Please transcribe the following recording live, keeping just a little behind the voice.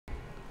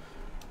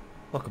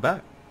Welcome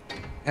back.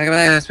 Gotta go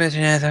back to this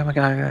mission, yes, oh my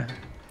god.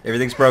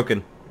 Everything's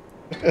broken.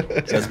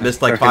 Just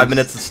missed like 5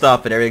 minutes of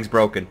stuff and everything's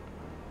broken.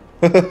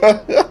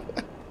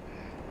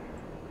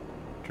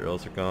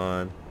 Drills are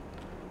gone.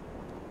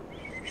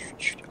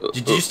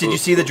 Did you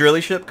see the drilly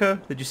ship, Co?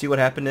 Did you see what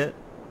happened to it?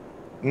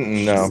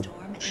 No.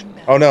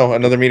 Oh no,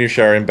 another meteor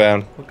shower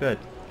inbound. Oh, good.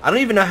 I don't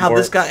even know how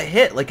this got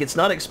hit. Like, it's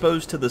not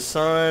exposed to the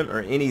sun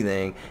or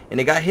anything, and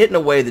it got hit in a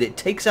way that it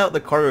takes out the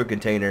cargo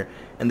container,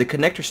 and the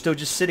connector's still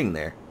just sitting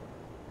there.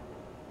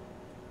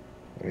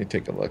 Let me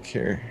take a look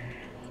here.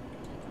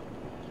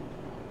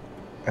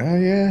 Oh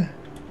yeah.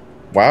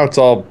 Wow, it's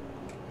all.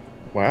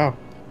 Wow.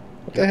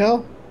 What the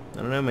hell? I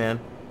don't know, man.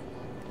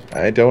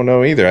 I don't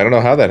know either. I don't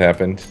know how that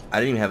happened. I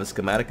didn't even have a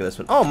schematic of this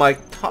one. Oh, my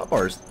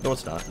hotbar's... No,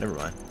 it's not. Never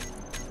mind.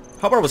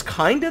 Hotbar was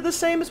kind of the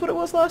same as what it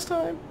was last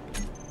time.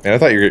 And I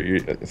thought you were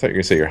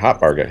gonna say your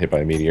hotbar got hit by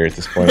a meteor at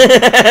this point.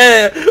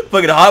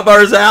 Fucking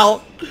hotbar's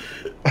out.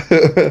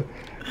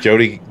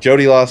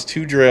 Jody lost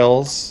 2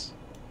 drills,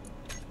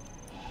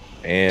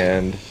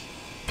 and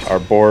our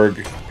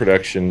Borg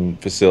production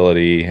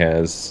facility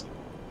has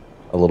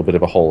a little bit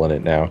of a hole in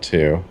it now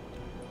too.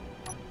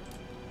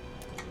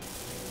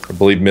 I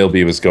believe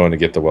Milby was going to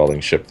get the welding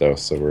ship though,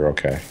 so we're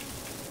okay.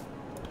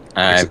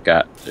 I've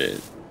got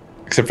it.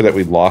 Except for that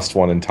we lost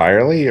one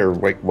entirely, or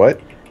wait, what?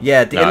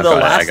 Yeah, at the end of the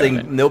last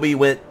thing, Milby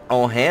went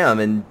all ham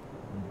and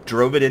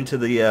drove it into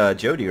the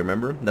Jody,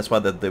 remember? That's why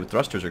the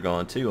thrusters are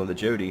gone, too, on the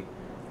Jody.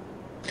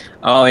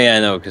 Oh, yeah, I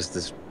know, because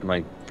this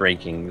the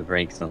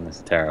brakes on this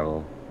is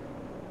terrible.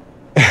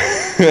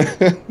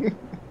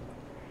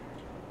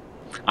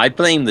 I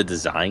blame the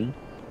design.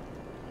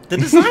 The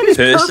design is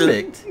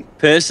perfect.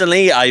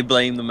 Personally, I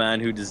blame the man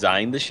who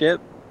designed the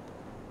ship.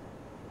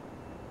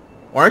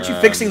 Why aren't you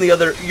fixing the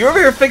other? You're over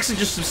here fixing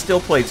just some steel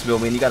plates,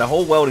 Milby, and you got a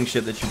whole welding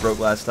ship that you broke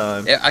last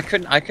time. Yeah, I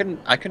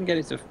couldn't get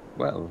it to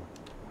weld.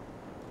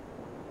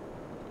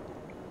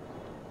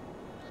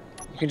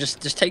 You can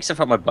just take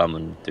stuff out my bum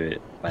and do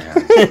it by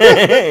hand.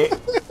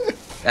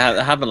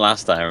 That happened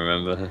last time, I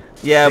remember.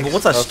 Yeah, but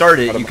once I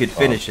started it, you could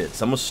finish it.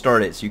 So I'm gonna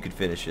start it so you could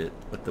finish it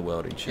with the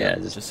welding ship. Yeah,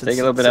 just take a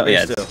little bit out.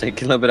 Yeah, just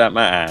take a little bit out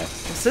my ass.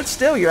 Sit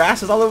still. Your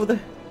ass is all over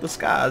the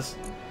skies.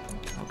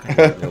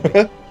 Okay,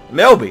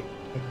 Milby.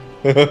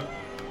 Milby.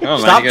 Oh,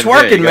 Stop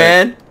twerking,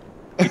 man.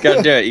 You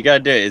gotta do it. You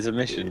gotta do it. It's a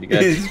mission. You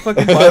gotta. He's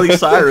fucking Miley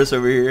Cyrus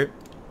over here.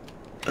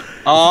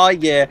 Oh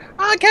yeah,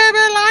 I came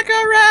in like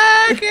a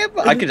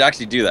wrecking. I could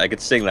actually do that. I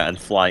could sing that and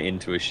fly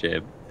into a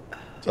ship.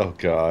 Oh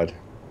god.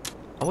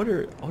 I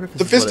wonder if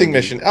the fisting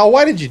mission. Oh,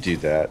 why did you do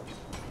that?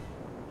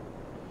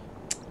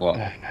 What?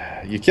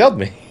 You killed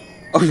me.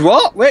 Oh,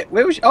 what? Wait,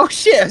 where was you? Oh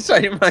shit! Sorry,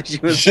 I didn't realize you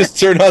were just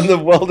turned on the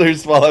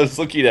welders while I was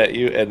looking at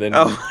you, and then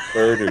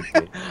murdered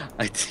me.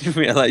 I didn't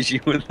realize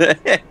you were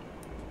there.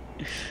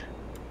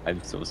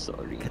 I'm so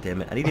sorry. God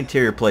damn it! I need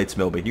interior plates,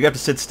 Milby. You have to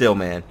sit still,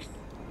 man.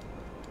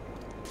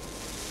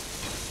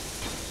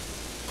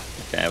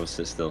 Okay, I will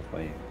sit still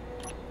for you.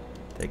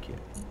 Thank you.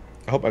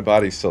 I hope my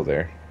body's still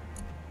there.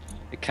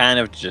 It kind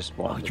of just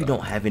Oh, you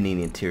don't have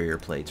any interior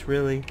plates,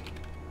 really?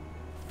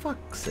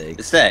 Fuck's sake.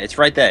 It's there. It's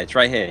right there. It's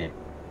right here.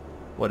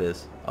 What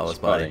is? Oh, it's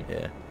body.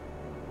 Yeah.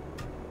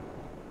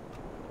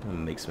 I'm gonna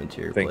make some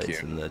interior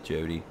plates in the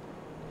Jody.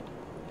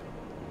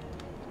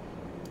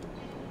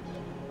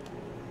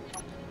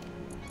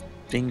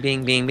 Bing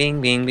bing bing bing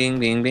bing bing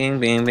bing bing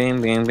bing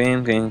bing bing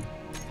bing bing.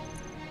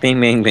 Bing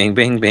bing bing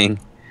bing bing.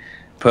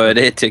 Put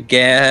it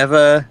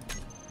together,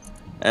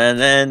 and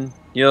then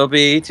you'll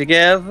be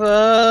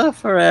together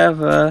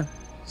forever.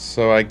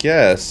 So I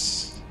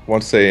guess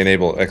once they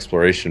enable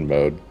exploration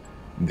mode,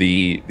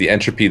 the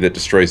entropy that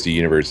destroys the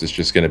universe is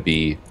just going to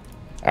be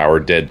our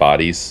dead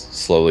bodies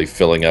slowly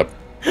filling up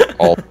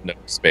all no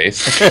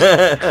space.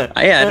 Yeah,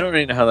 I don't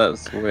really know how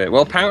that's weird.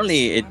 Well,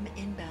 apparently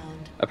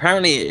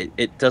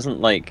it doesn't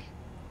like.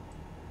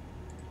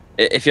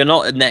 If you're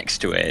not next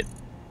to it,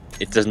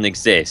 it doesn't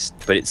exist,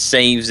 but it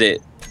saves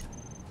it.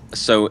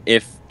 So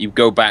if you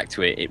go back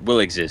to it, it will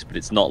exist, but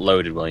it's not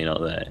loaded while you're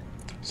not there.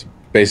 It's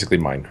basically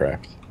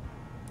Minecraft.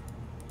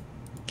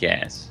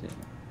 Guess. Yeah.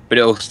 But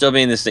it'll still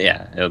be in this.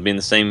 Yeah, it'll be in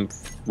the same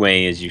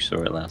way as you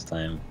saw it last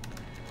time.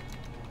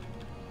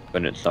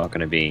 But it's not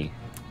going to be.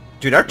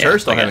 Dude, our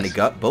turrets don't have any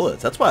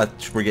bullets. That's why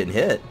we're getting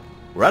hit.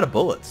 We're out of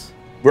bullets.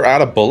 We're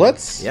out of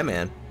bullets? Yeah,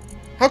 man.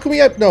 How can we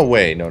have... No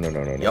way. No.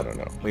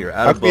 We are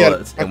out of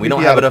bullets, and we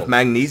don't have enough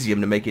magnesium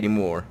to make any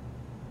more.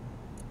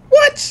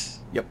 What?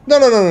 Yep. No.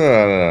 No.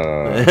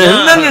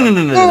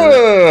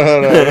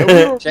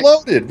 We were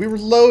loaded. We were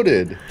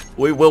loaded.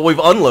 We've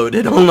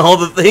unloaded on all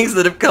the things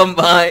that have come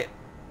by.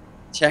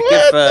 Check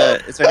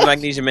if it's like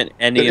magnesium in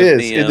any of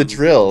the... in the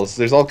drills.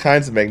 There's all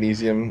kinds of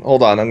magnesium.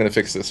 Hold on, I'm going to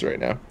fix this right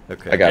now.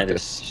 Okay. I got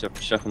this.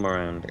 Shuffle them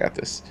around. I got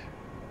this.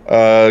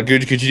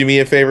 Could you do me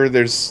a favor?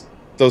 There's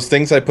those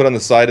things I put on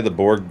the side of the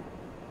Borg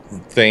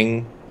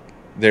thing.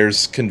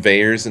 There's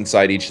conveyors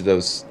inside each of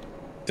those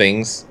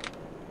things.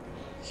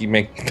 You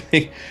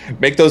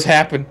make those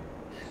happen.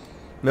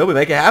 Milby,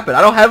 make it happen.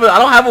 I don't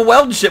have a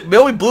welding ship.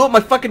 Milby blew up my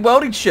fucking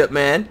welding ship,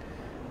 man.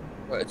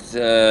 It's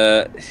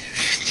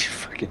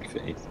fucking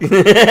face.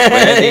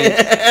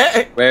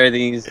 Where are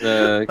these?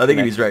 Where are these? I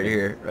think he's right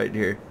here. Right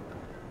here.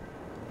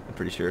 I'm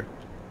pretty sure.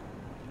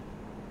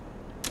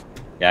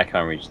 Yeah, I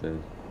can't reach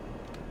those.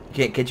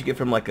 Can't you get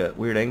from like a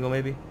weird angle?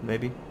 Maybe.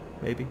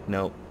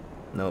 Nope.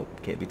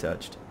 Can't be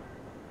touched.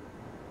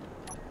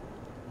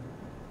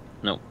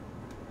 Nope.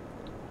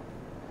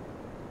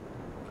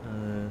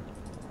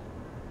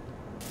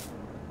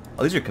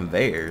 Oh, these are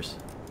conveyors.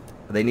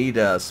 They need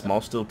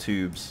small steel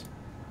tubes.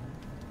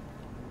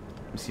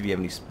 Let me see if you have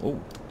any. Oh.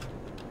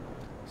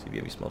 See if you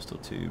have any small steel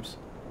tubes.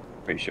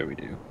 Pretty sure we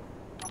do.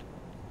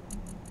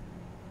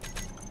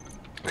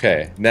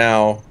 Okay,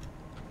 now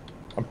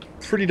I'm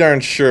pretty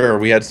darn sure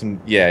we had some.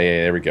 Yeah,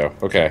 there we go.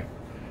 Okay,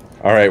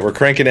 all right, we're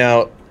cranking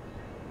out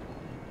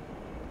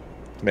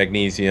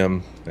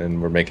magnesium,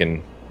 and we're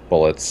making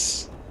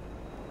bullets.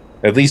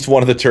 At least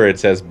one of the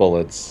turrets has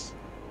bullets.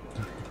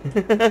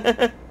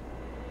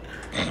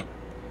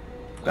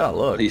 Oh,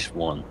 look. At least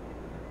one.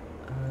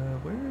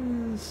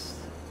 Where is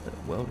that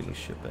welding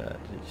ship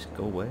at? Did it just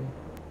go away?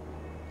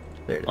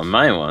 There it is. On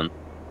my one.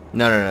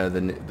 No.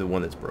 The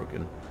one that's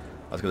broken.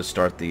 I was gonna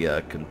start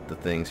the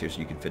things here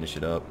so you can finish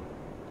it up.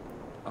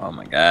 Oh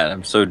my god,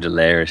 I'm so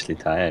deliriously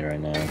tired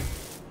right now.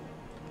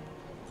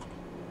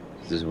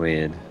 This is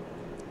weird.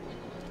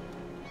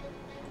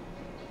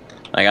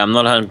 Like, I'm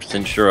not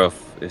 100% sure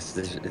if this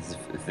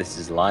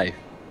is life.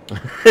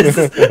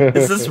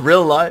 is this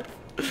real life?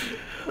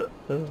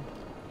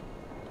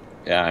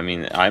 Yeah, I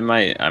mean, I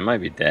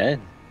might be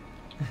dead.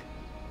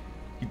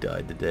 You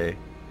died today.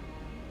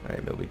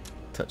 Alright, Milby.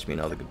 Touch me in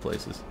all the good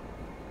places.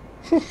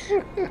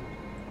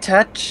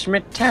 Touch me,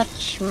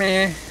 touch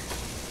me.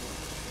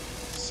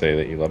 Say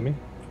that you love me?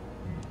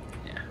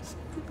 Yeah.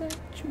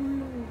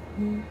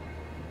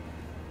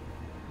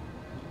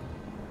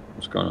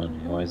 What's going on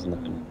here? Why is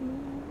nothing?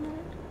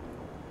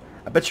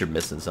 I bet you're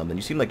missing something.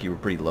 You seem like you were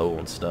pretty low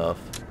on stuff.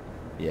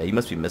 Yeah, you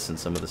must be missing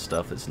some of the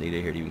stuff that's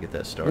needed here to even get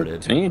that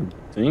started. Don't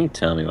you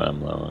tell me what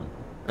I'm low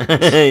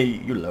on.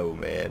 You're low,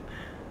 man.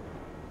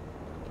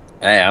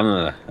 Hey, I'm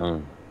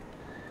the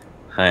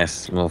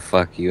highest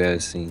motherfucker you ever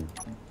seen.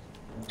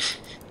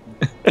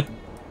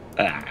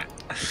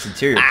 It's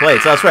interior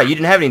plates. Oh, that's right. You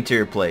didn't have any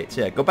interior plates.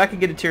 Yeah, go back and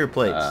get interior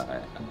plates.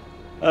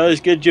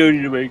 Let's get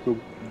Jody to make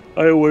them.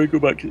 I don't want to go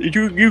back to...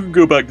 You can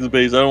go back to the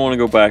base. I don't want to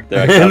go back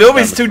there.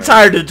 Nobody's too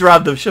tired to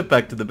drive the ship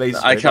back to the base.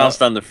 I can't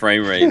stand the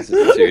frame rate.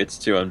 It's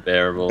too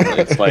unbearable.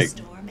 It's like...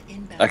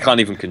 I can't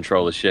even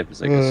control the ship.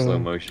 It's like a slow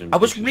motion. I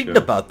was reading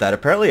about that.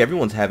 Apparently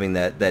everyone's having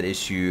that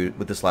issue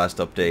with this last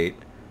update.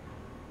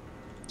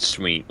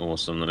 Sweet.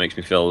 Awesome. That makes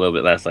me feel a little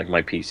bit less like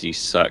my PC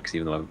sucks,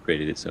 even though I've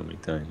upgraded it so many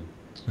times.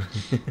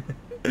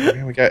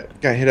 Man, we got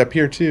hit up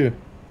here too.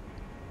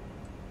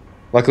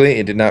 Luckily,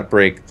 it did not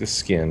break the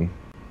skin.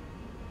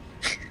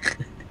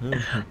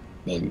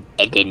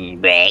 It didn't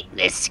break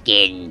the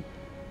skin.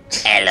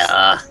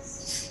 Hello.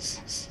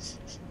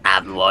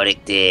 I'm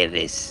Warwick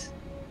Davis.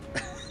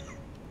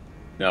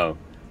 No,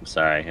 I'm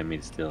sorry. I didn't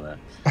mean to steal that.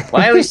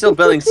 Why are we still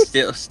building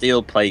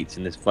steel plates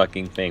in this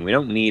fucking thing? We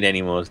don't need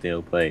any more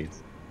steel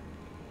plates.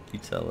 You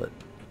tell it.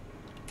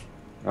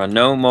 There are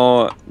no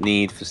more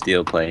need for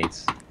steel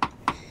plates.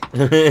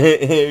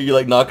 You're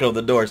like knocking on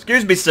the door.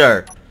 Excuse me,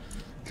 sir.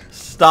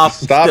 Stop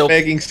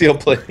making steel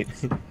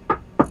plates.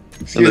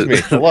 Excuse me.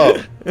 Hello.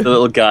 The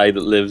little guy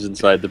that lives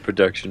inside the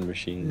production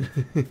machine.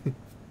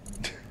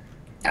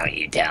 Don't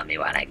you tell me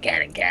what I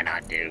can and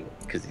cannot do.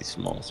 Because he's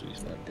small, so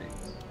he's not big.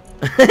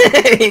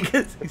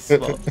 Because he's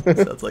small. It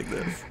sounds like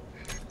this.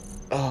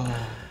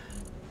 Oh.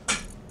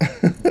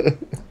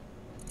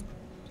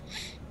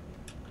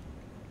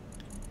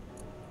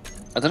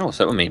 I don't know what's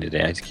up with me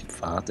today. I just keep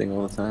farting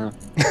all the time.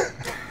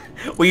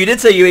 Well, you did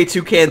say you ate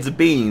 2 cans of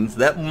beans.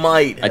 That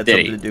might have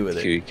something to do with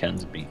it. 2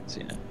 cans of beans,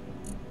 yeah.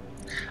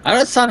 I don't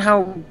understand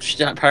how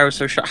Pyro's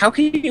so short. How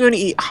can you only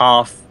eat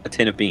half a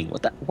tin of beans?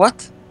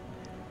 What?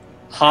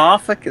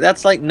 Half?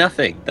 That's like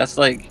nothing. That's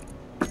like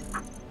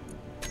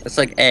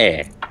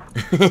air.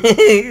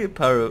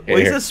 Pyro. Well,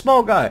 he's a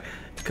small guy.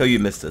 Co, you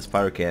missed this.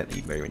 Pyro can't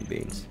eat very many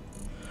beans.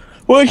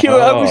 Well, you know,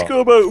 I was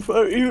going about.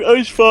 I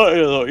was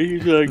farting a lot.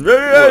 He's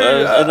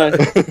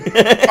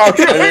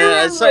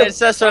like, it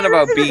says something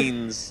about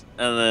beans,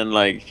 and then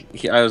like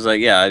I was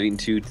like, yeah, I've eaten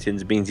 2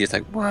 tins of beans. He's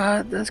like,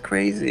 what? That's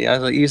crazy.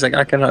 He was like,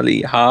 I can only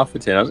eat half a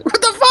tin. I was like,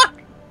 what the fuck?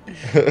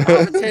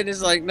 Half a tin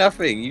is like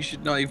nothing. You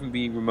should not even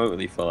be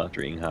remotely full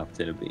after eating half a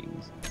tin of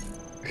beans.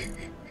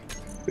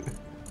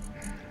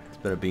 It's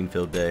been a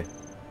bean-filled day.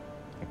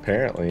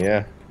 Apparently,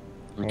 yeah.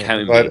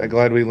 I'm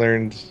glad we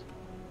learned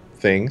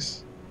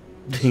things.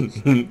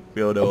 We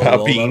all know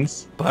about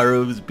beans.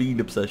 Pyro's bean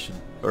obsession,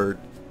 or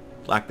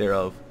lack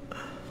thereof.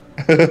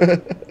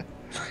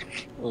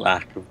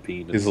 Lack of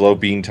bean. His low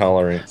bean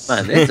tolerance.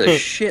 Man, there's a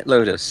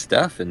shitload of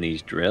stuff in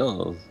these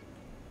drills.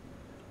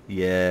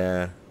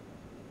 Yeah.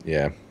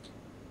 Yeah.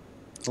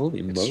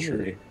 Holy moly.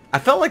 True. I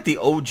felt like the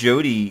old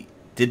Jody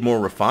did more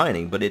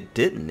refining, but it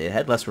didn't. It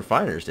had less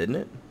refiners, didn't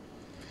it?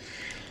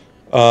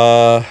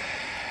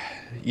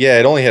 Yeah,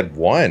 it only had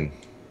 1.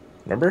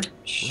 Remember?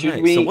 Should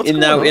Right, we, so what's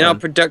in going our on?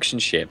 production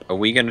ship, are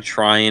we going to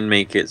try and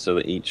make it so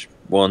that each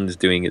one's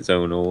doing its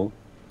own ore?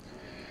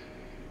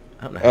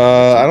 I don't know.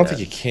 How I don't that.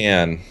 think you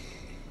can.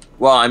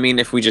 Well, I mean,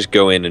 if we just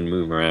go in and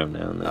move around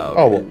now and then. Oh,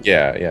 Oh, okay. well,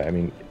 yeah. I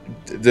mean,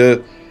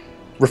 the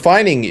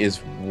refining is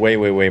way,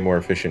 way, way more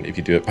efficient if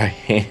you do it by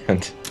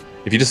hand.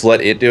 If you just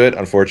let it do it,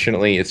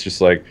 unfortunately, it's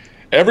just like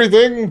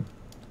everything,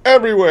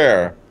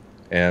 everywhere,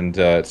 and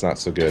it's not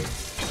so good.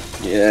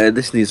 Yeah,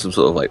 this needs some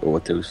sort of like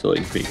auto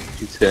sorting thing.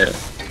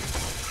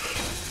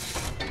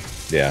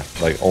 Yeah,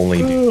 like only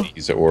do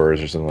these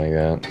ores or something like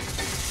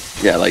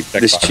that. Yeah, like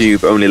this Checkbox.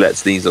 tube only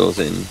lets these ores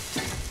in.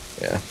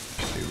 Yeah.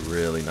 It'd be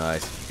really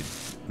nice if you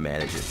could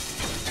manage it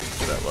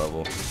to that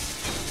level.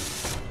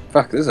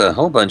 Fuck, there's a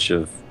whole bunch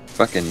of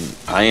fucking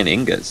iron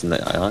ingots in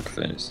the arc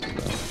furnace as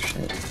well.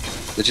 Shit.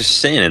 They're just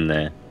sitting in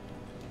there.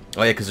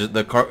 Oh yeah, because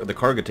the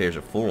cargo containers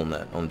are full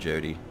on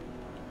Jody.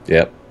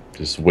 Yep.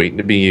 Just waiting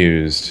to be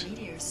used.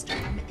 Meteor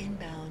storm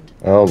inbound.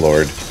 Oh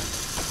lord.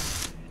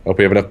 Hope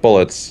we have enough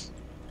bullets.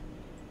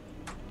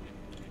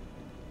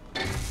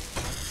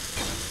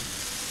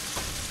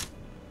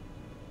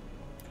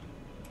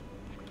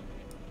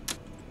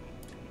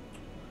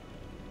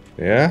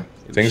 Yeah,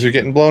 things are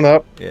getting blown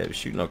up. Yeah, it was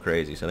shooting all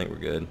crazy, so I think we're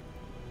good.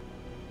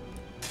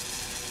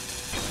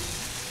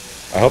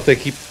 I hope they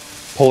keep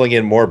pulling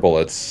in more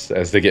bullets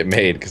as they get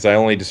made, because I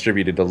only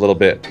distributed a little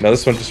bit. No,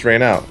 this one just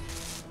ran out.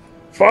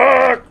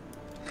 Fuck!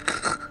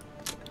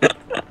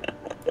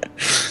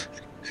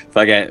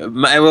 Fuck it.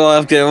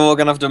 We're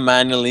gonna have to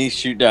manually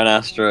shoot down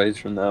asteroids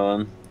from now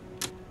on.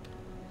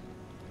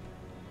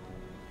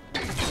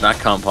 That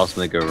can't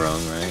possibly go wrong,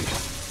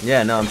 right?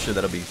 Yeah, no, I'm sure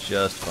that'll be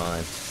just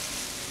fine.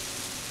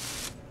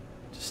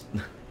 Just,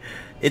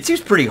 it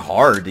seems pretty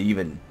hard to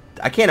even.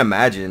 I can't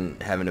imagine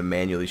having to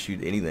manually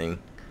shoot anything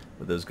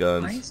with those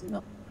guns. Why is it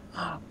not?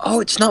 Oh,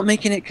 it's not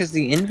making it because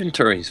the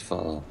inventory's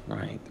full.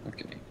 Right.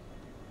 Okay.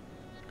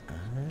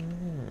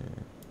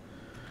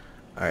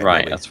 All Right.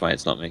 Nobby. That's why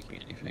it's not making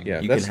anything.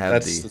 Yeah, You that's, can have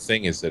that's the- the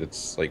thing, is that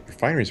it's like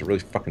refineries are really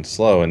fucking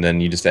slow, and then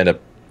you just end up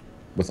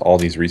with all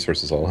these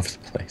resources all over the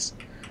place.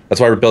 That's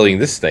why we're building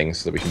this thing,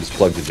 so that we can just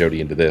plug the Jody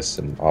into this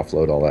and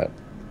offload all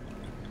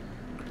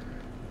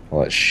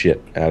that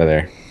shit out of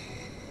there.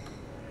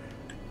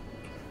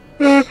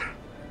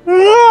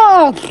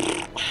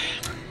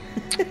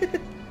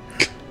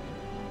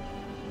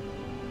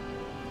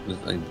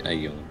 I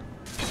yawn.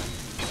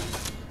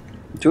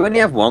 Do we only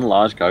have one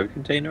large cargo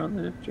container on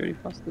the Jody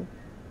Foster?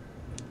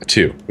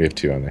 Two. We have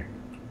two on there.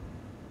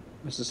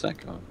 Where's the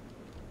second one?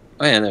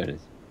 Oh yeah, there it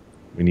is.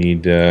 We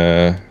need,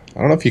 I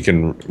don't know if you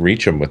can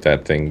reach them with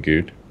that thing,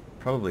 Good.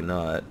 Probably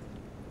not.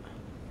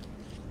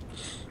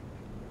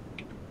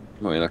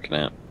 What are we looking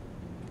at?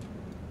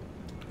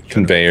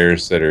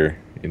 Conveyors that are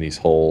in these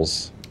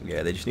holes.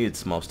 Yeah, they just needed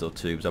small steel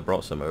tubes. I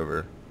brought some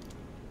over.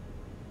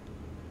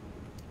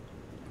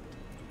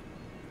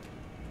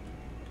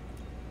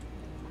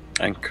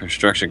 And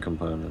construction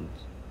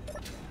components.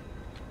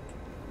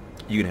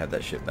 You can have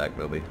that shit back,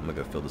 Moby. I'm gonna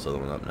go fill this other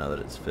one up now that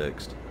it's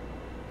fixed.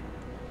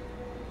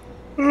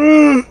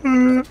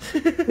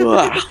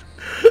 Oh,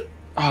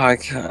 I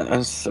can't.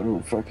 I'm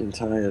so fucking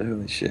tired.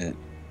 Holy shit.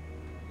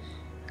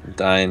 I'm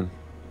dying.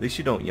 At least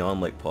you don't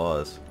yawn like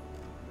Paws.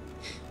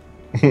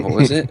 What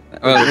was it?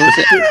 Oh, what was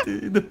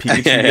it? The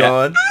Pikachu Yeah.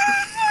 yawn.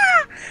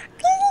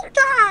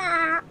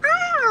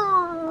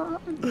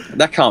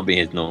 That can't be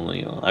his normal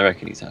yawn. I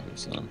reckon he's having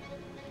some.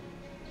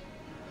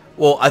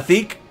 Well, I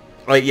think,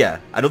 like, yeah,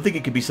 I don't think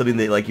it could be something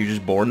that, like, you're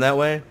just born that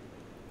way.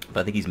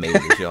 But I think he's made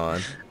this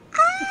yawn.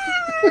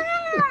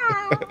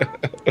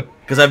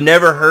 Because I've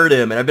never heard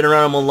him, and I've been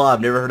around him a lot,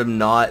 I've never heard him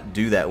not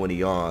do that when he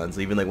yawns,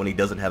 even, like, when he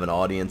doesn't have an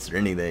audience or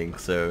anything.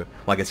 So,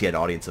 well, I guess he had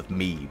an audience of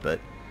me, but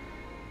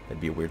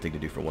that'd be a weird thing to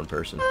do for one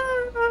person.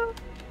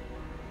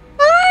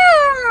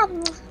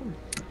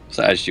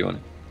 So as you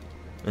want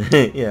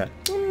Yeah.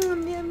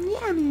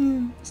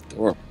 It's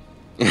adorable.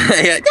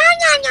 Yeah.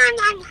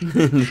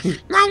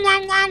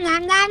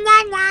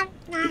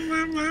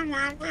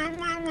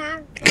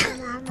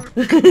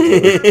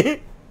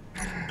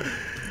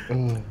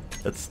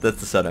 That's the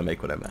sound I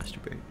make when I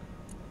masturbate.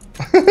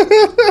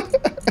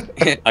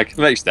 I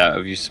can make that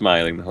of you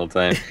smiling the whole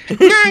time.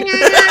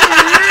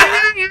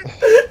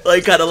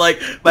 Like, kind of like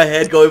my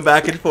head going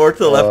back and forth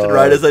to the left and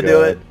right as I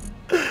do it.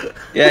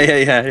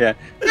 Yeah.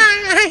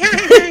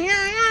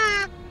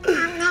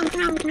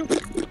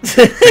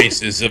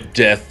 Faces of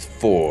Death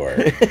 4.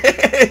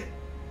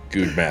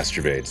 Good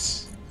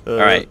masturbates.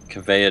 Alright,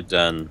 conveyor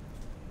done.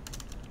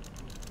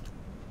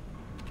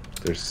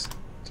 There's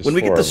When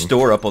we get four the of 'em.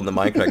 store up on the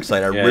Minecraft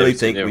site, I Yeah, really there's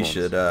some think new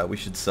we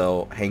should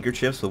sell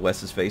handkerchiefs with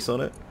Wes's face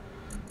on it.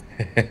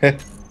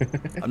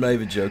 I'm not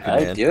even joking,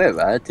 man.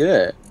 I'd do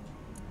it.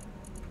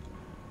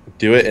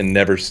 Do it and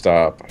never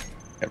stop.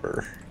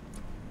 Ever.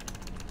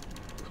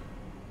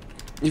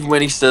 Even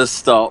when he says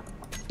stop.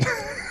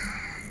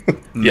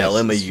 Mail Yes.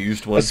 him a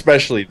used one.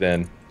 Especially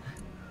then.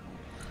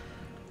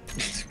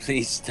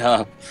 Please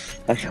stop.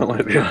 I don't want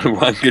to be on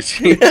one good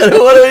sheet. I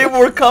don't want any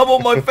more cum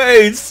on my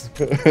face.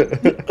 He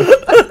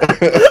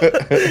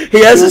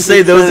has to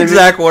say those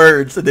exact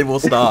words, and then we'll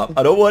stop.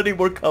 I don't want any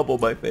more cum on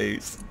my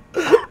face.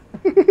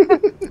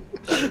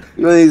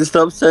 You need to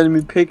stop sending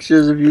me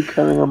pictures of you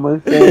coming on my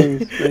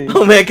face. Please.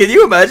 Oh man, can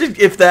you imagine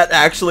if that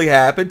actually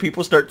happened?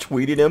 People start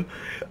tweeting him.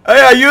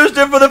 Hey, I used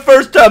it for the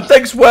first time.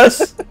 Thanks,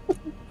 Wes.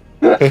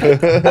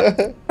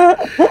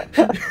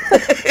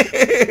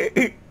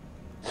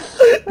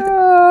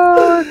 Oh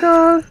my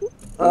god.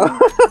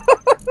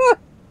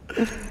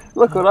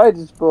 Look what I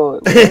just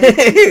bought.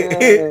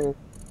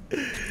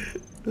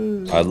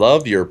 I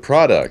love your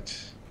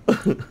product.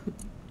 Oh,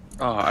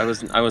 I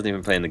wasn't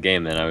even playing the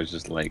game then. I was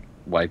just like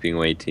wiping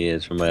away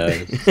tears from my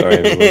eyes.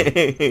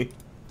 Sorry,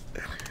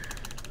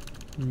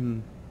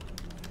 everyone.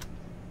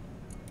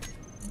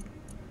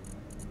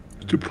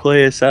 To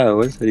play us out,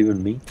 what does that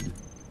even mean?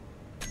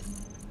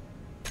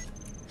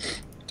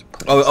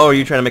 Oh, are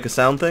you trying to make a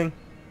sound thing?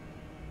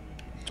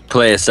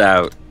 Play us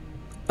out.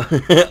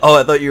 Oh,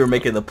 I thought you were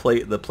making the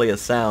play a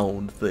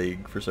sound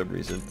thing for some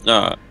reason.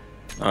 No,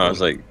 I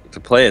was like,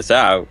 to play us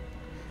out.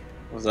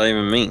 What does that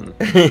even mean?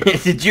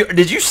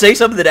 Did you say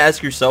something to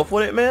ask yourself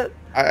what it meant?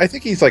 I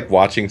think he's like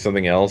watching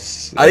something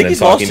else. I think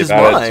he's lost his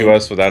mind. It to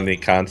us without any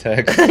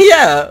context.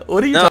 Yeah.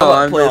 What are you talking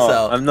about? Play us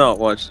out. I'm not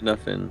watching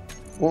nothing.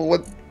 Well,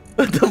 what?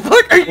 What the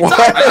fuck are you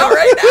talking about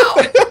right now?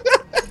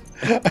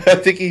 I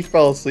think he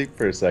fell asleep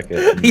for a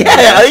second.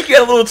 Yeah, I think you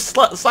had a little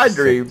side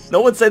dream.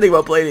 No one said anything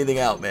about playing anything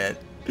out, man.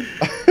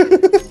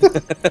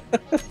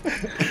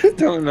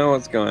 Don't know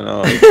what's going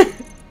on.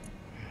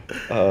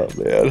 Oh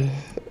man.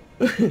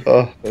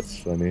 Oh, that's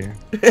funny.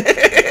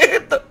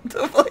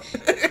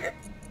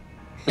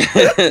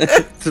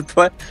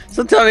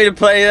 So tell me to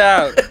play it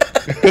out.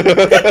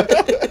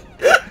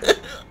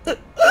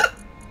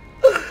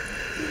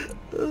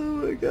 Oh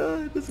my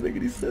god, doesn't make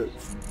any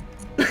sense.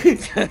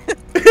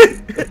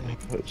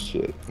 Oh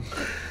shit.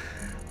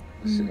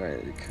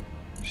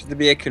 Should there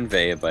be a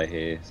conveyor by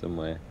here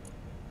somewhere?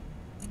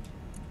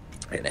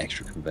 An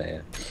extra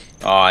conveyor.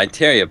 Oh,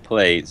 interior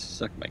plates.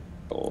 Suck my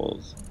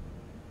balls.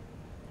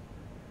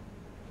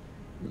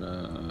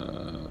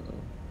 No.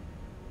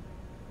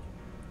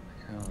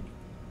 I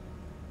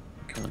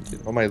can't do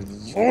it. Oh my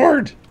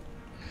lord.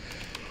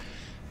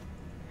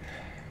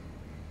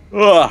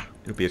 Ugh.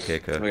 It'll be okay,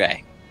 Cook.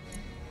 Okay.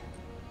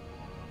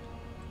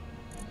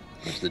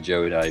 Where's the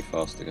Jodi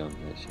Foster gun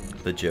this year?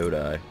 The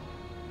Jodi.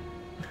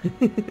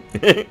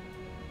 The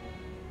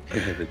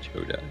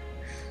Jodi.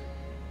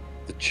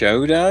 The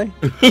Jodi?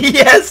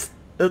 Yes!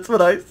 That's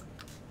what I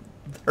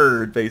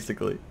heard,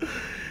 basically.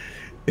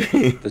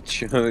 The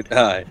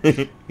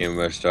Jodi. You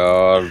must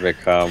all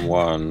become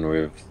one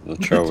with the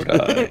Jodi.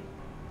 I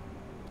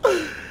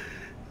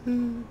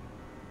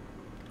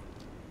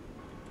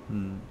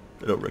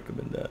don't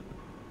recommend that.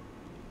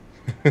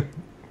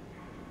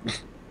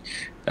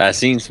 I've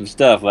seen some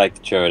stuff like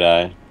the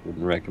Jodi.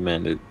 Wouldn't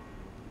recommend it.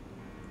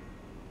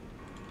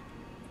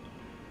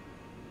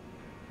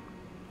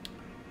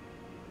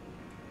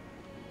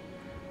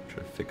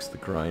 Try to fix the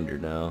grinder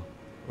now.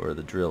 Or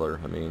the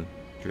driller, I mean.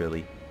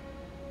 Drilly.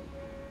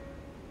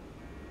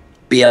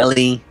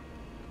 Billy.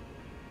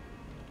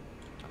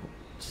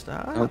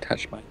 Stop. Don't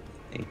touch my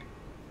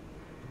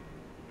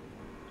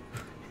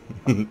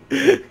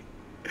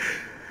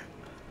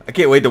I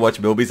can't wait to watch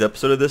Milby's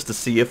episode of this to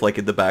see if, like,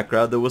 in the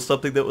background there was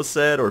something that was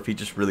said, or if he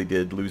just really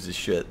did lose his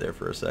shit there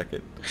for a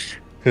second.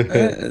 I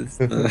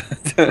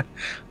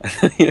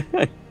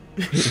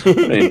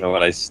don't even know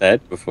what I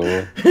said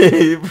before.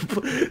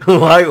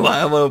 why am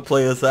I gonna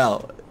play us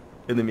out?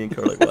 And then me and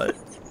Carl like, what?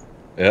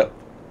 Yep.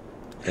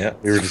 Yeah,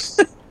 we were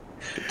just...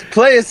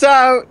 Play us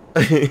out!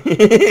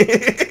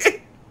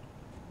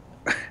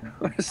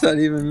 What does that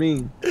even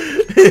mean?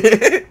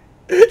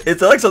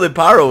 It's like something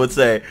Pyro would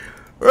say.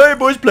 Alright,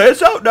 boys, play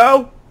us out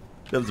now.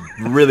 That was a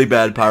really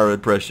bad Pyro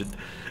impression.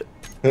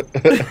 Whoa,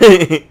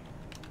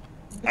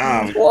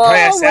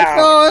 oh my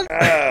god!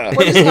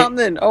 What is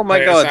happening? Oh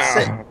my god!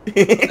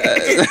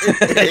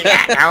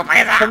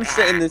 Come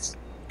sit in this.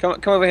 Come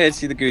over here to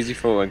see the Goozy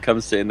 4 and come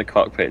sit in the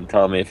cockpit and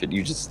tell me if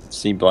you just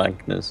see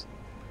blankness.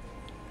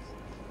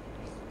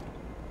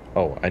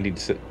 Oh, I need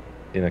to sit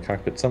in a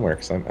cockpit somewhere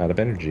because I'm out of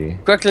energy.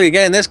 Quickly,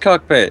 get in this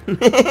cockpit.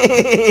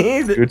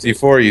 Gucci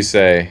 4, you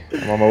say?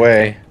 I'm on my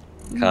way.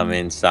 Come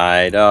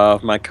inside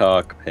of my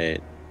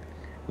cockpit.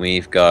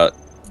 We've got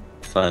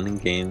fun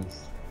and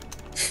games.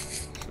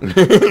 I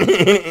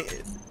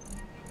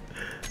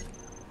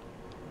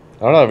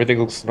don't know. Everything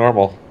looks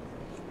normal.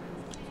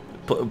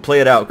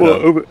 Play it out,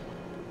 Cub.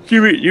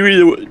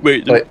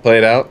 Wait. Play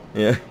it out.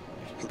 Yeah.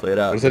 Play it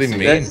out. What does that even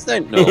mean? I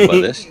don't know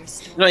about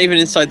this. You're not even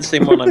inside the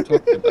same one I'm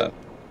talking about.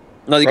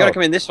 No, you gotta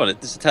come in this one.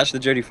 It's attached to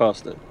the Jodie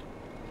Foster.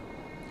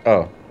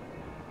 Oh.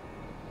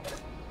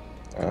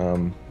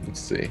 Let's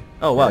see.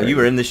 Oh wow, you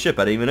were in the ship.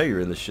 I didn't even know you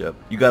were in the ship.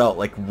 You got out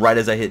like right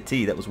as I hit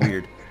T. That was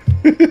weird.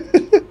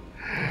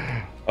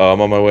 Oh,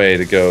 I'm on my way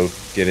to go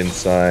get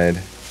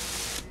inside.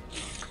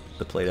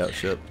 The played out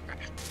ship.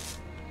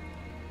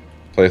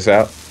 Play us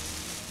out.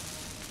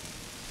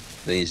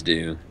 Please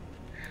do.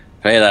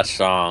 Play that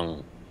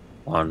song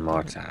one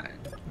more time.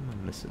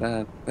 I'm missing.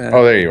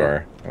 Oh, there you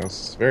are. I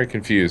was very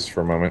confused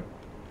for a moment.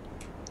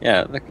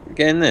 Yeah, look,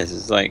 again, this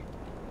is like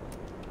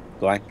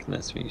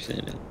blankness when you say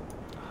it.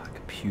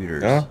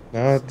 computers. No,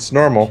 it's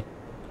normal.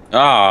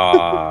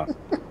 Ah.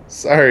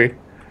 Sorry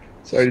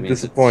to Means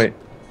disappoint.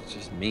 It's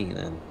just me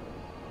then.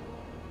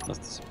 That's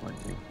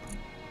disappointing.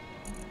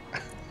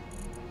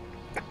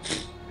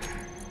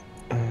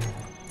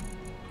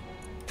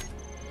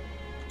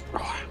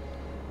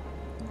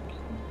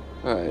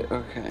 Right,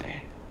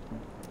 okay.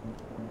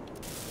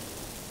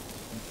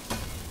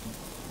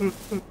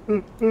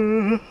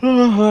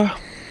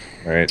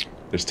 Alright,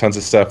 there's tons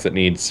of stuff that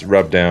needs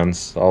rub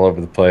downs all over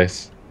the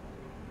place.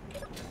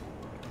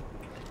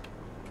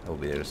 I'll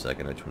be there in a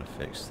second. I just want to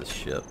finish this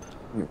ship.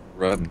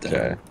 Rub Okay.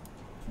 down.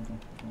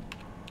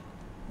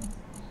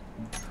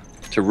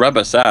 To rub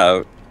us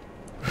out.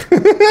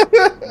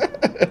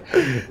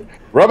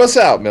 Rub us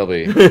out,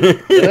 Milby. Is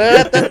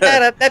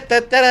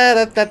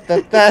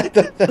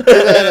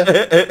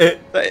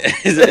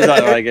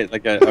that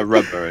like a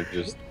rubber and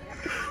just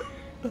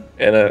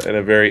and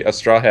a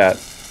straw hat.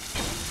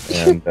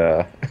 And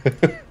yeah,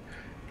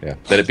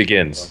 then it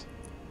begins.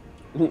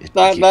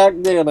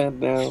 not doing that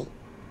now.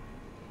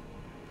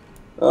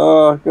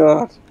 Oh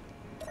god.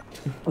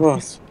 Oh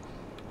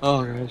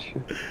gosh.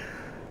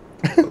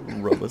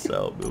 Rub us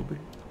out, Milby.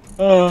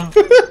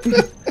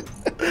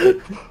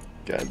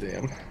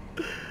 Goddamn.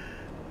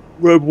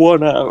 Rub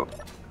one out.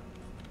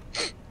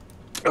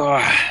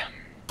 Oh.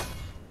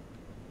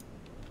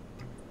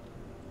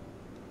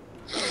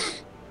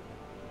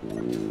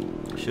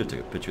 Should have took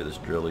a picture of this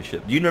drilly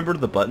ship. Do you remember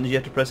the buttons you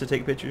have to press to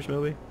take pictures,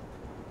 Milby?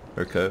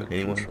 Or code?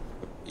 Anyone?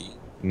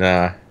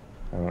 Nah,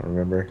 I don't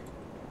remember.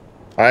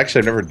 I've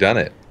never done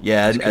it.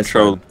 Yeah, It's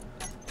control.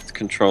 It's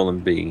control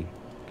and B.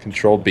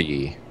 Control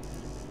B.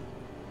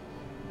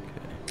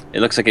 It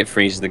looks like it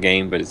freezes the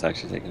game, but it's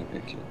actually taking a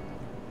picture.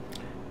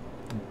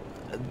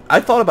 I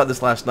thought about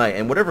this last night,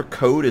 and whatever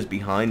code is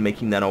behind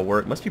making that all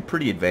work must be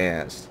pretty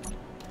advanced.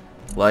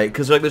 Like,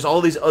 because like, there's all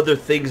these other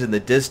things in the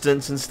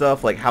distance and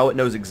stuff, like how it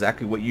knows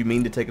exactly what you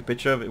mean to take a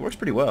picture of. It works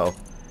pretty well.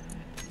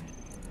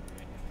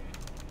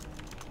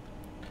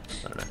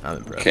 I don't know. I'm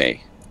impressed.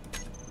 Okay.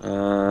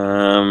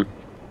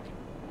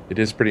 It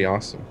is pretty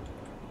awesome.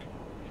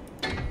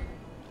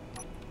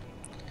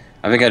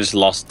 I think I just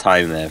lost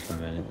time there for a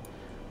minute.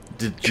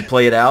 Did you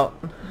play it out?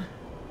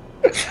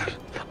 I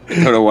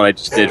don't know what I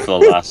just did for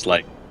the last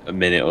like a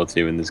minute or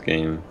two in this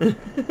game.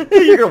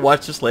 You're gonna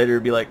watch this later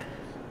and be like,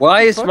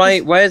 Why is all my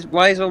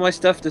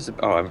stuff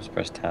oh, I must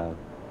press tab.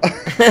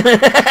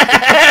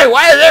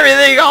 why is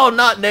everything all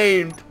not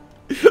named?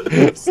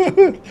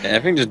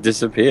 Everything just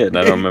disappeared and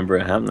I don't remember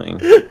it happening.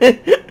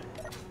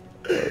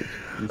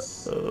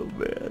 Oh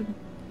man.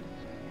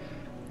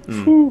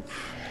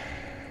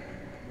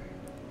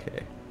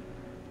 Okay.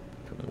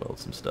 Gonna weld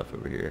some stuff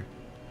over here.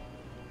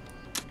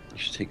 I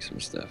should take some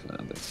stuff out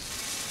of this.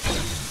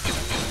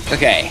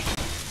 Okay.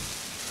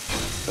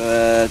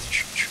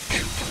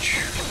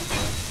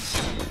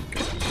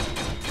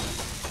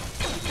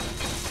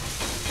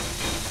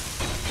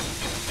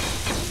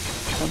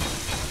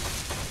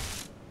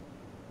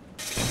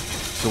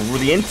 So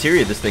the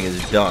interior of this thing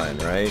is done,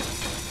 right?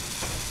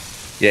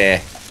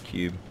 Yeah.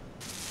 Cube.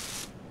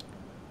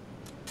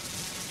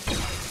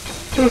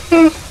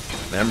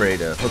 Man, I'm ready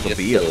to hook a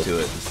bee up to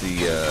it to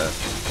see,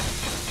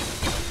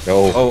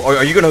 No. Oh,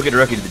 are you gonna hook it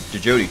directly to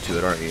Jody to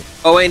it, aren't you?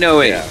 Oh wait, no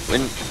wait. Yeah.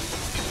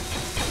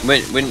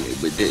 When you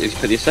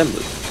put the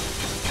assemblers.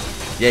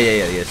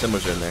 Yeah, the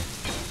assemblers are in there.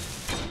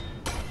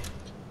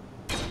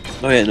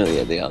 Oh yeah, no,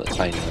 yeah, they are the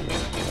tiny one.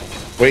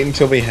 Wait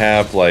until we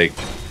have, like...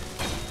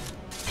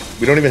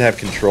 We don't even have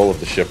control of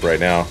the ship right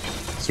now.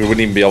 So we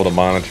wouldn't even be able to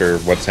monitor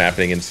what's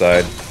happening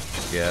inside.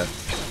 Yeah.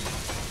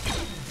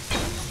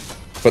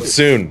 But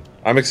soon.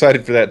 I'm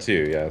excited for that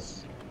too,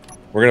 yes.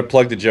 We're gonna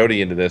plug the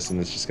Jody into this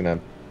and it's just gonna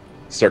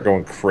start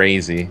going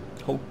crazy.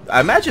 I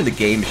imagine the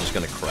game is just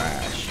gonna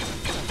crash.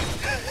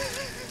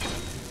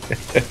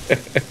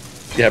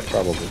 Yeah,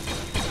 probably.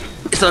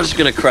 It's not just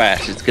gonna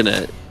crash. It's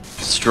gonna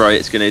destroy.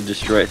 It's gonna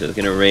destroy it. It's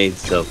gonna raid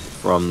itself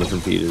from the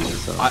computers and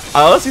stuff.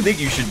 I honestly think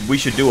we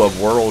should do a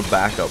world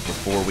backup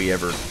before we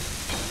ever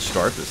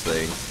start this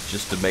thing,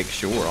 just to make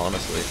sure.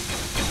 Honestly,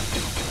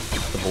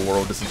 the whole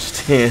world doesn't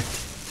just end.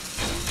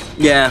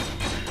 Yeah,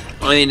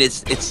 I mean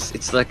it's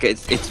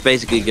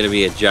basically gonna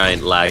be a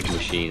giant lag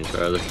machine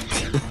for other.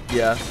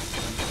 Yeah.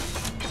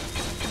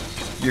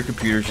 Your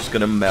computer's just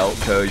gonna melt,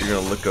 code. You're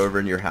gonna look over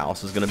and your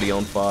house is gonna be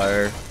on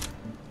fire.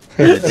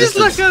 Just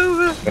look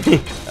over.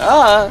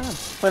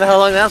 Wonder how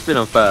long that's been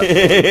on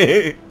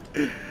fire.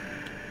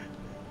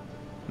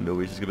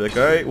 Nobody's just gonna be like,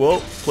 alright,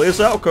 well, play us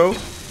out, Co.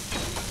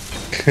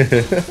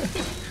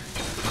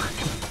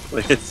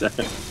 Play us out.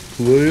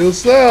 Play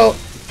us out.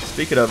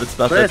 Speaking of, it's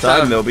about Play that us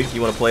time, out. Milby. You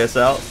wanna play us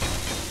out?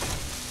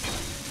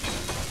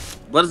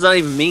 What does that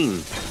even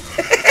mean?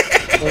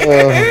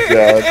 Oh,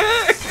 God.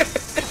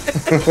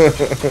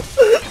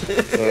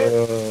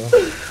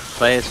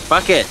 Play us.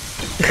 Fuck it.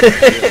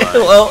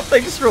 Well,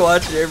 thanks for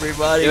watching,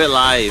 everybody. Do it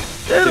live.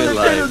 Do it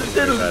live.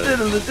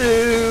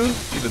 Diddle-diddle-diddle-diddle-doo.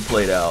 You've been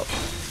played out.